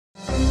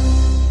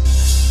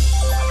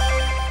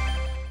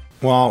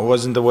Well, it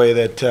wasn't the way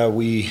that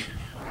we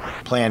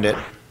planned it,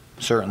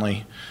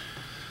 certainly.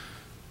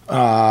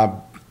 I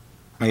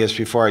guess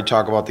before I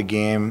talk about the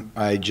game,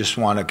 I just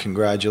want to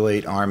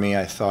congratulate Army.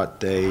 I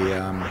thought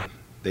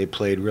they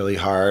played really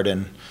hard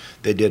and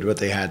they did what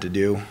they had to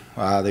do.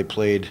 They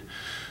played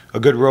a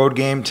good road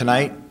game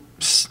tonight,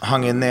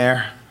 hung in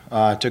there,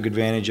 took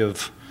advantage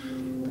of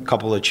a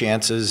couple of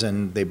chances,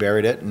 and they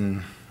buried it.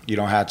 And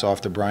hats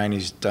off to Brian.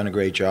 He's done a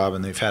great job,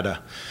 and they've had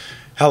a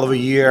hell of a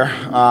year.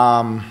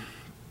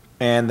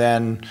 And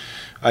then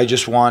I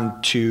just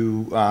want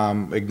to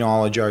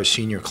acknowledge our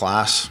senior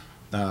class.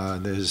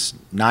 There's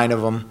 9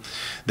 of them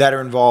that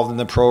are involved in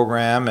the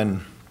program,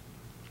 and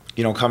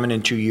coming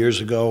in 2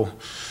 years ago,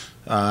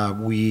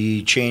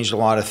 we changed a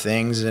lot of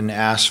things and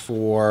asked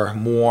for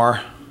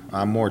more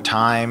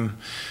time,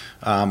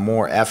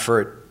 more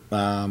effort,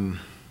 and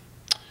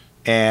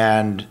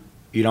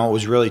it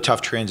was a really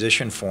tough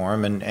transition for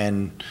them,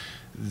 and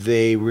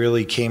they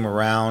really came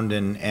around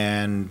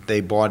and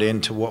they bought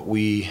into what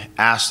we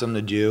asked them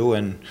to do,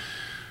 and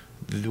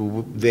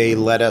they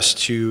led us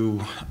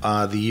to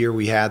the year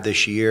we had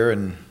this year.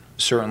 And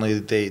certainly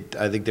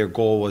I think their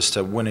goal was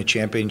to win a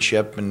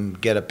championship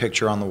and get a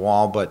picture on the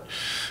wall. But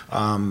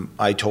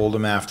I told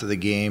them after the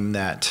game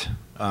that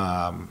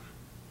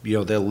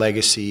their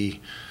legacy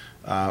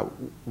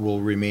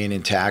will remain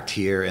intact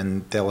here,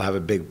 and they'll have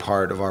a big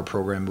part of our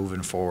program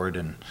moving forward.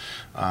 And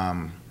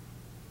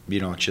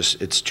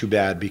it's too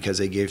bad because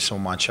they gave so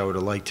much. I would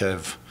have liked to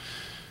have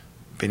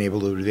been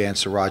able to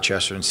advance to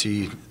Rochester and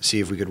see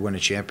if we could win a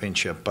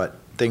championship. But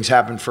things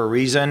happen for a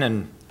reason,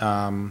 and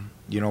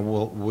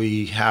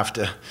we have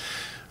to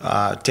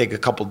take a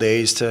couple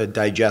days to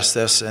digest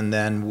this, and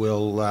then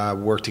we'll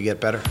work to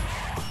get better.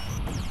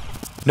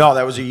 No,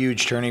 that was a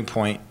huge turning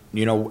point.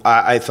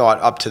 I thought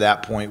up to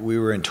that point we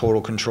were in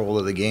total control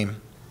of the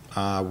game.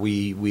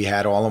 We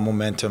had all the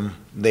momentum.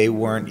 They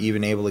weren't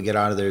even able to get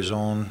out of their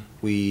zone.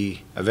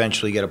 We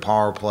eventually get a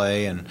power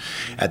play, and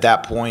at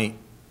that point,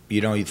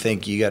 you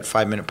think you got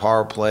 5-minute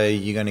power play,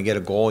 you're going to get a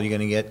goal, you're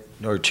going to get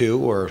or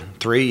 2 or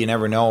 3, you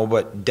never know,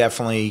 but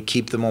definitely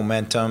keep the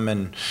momentum.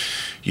 And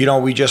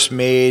we just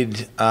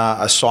made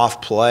a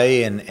soft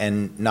play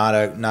and not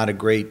a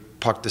great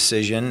puck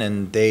decision,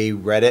 and they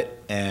read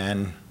it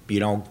and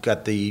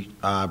got the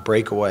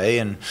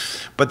breakaway.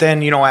 But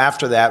then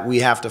after that, we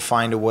have to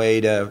find a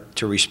way to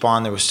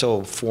respond. There was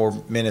still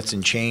 4 minutes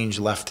and change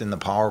left in the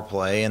power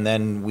play, and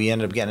then we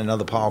ended up getting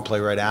another power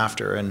play right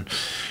after. And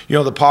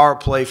the power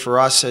play for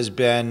us has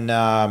been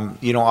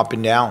up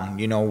and down.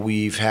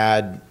 We've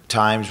had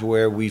times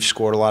where we've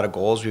scored a lot of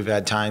goals. We've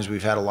had times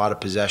we've had a lot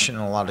of possession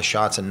and a lot of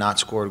shots and not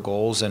scored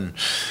goals. And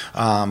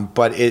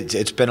but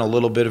it's been a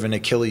little bit of an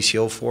Achilles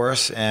heel for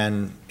us.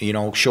 And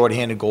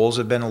shorthanded goals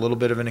have been a little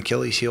bit of an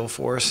Achilles heel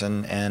for us.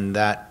 And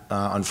that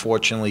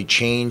unfortunately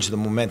changed the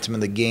momentum of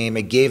the game.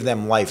 It gave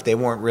them life. They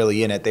weren't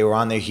really in it. They were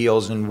on their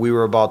heels, and we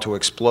were about to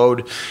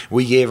explode.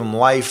 We gave them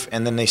life,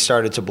 and then they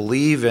started to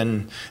believe.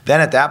 And then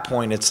at that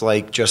point, it's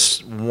like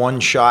just one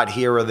shot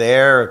here or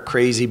there, a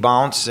crazy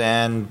bounce,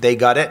 and they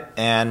got it.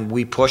 And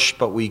we pushed,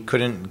 but we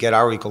couldn't get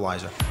our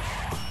equalizer.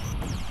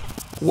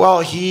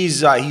 Well,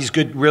 he's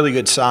good, really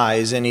good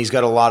size, and he's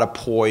got a lot of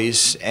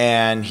poise,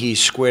 and he's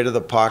square to the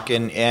puck,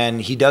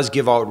 and he does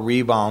give out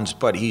rebounds,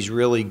 but he's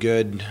really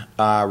good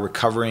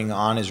recovering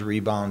on his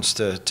rebounds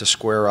to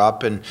square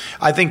up. And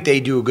I think they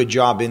do a good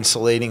job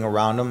insulating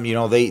around him.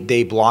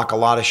 They block a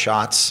lot of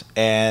shots,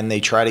 and they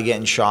try to get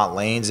in shot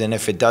lanes, and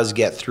if it does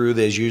get through,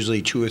 there's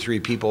usually 2 or 3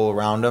 people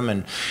around them.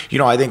 And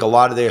I think a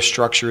lot of their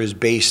structure is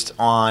based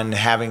on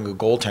having a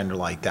goaltender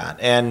like that.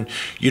 And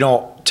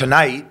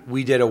tonight,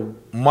 we did a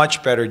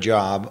much better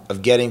job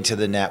of getting to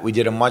the net. We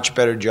did a much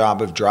better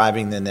job of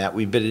driving the net.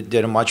 We did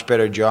a much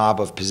better job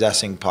of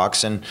possessing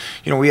pucks. And,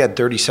 we had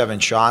 37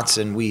 shots,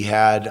 and we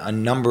had a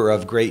number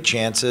of great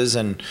chances.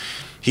 And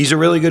he's a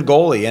really good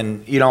goalie.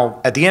 And,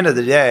 at the end of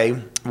the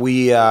day,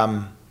 we,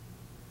 a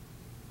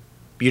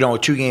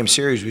 2-game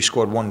series, we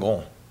scored 1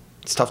 goal.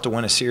 It's tough to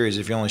win a series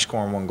if you're only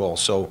scoring 1 goal.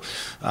 So,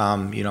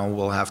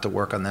 we'll have to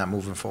work on that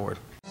moving forward.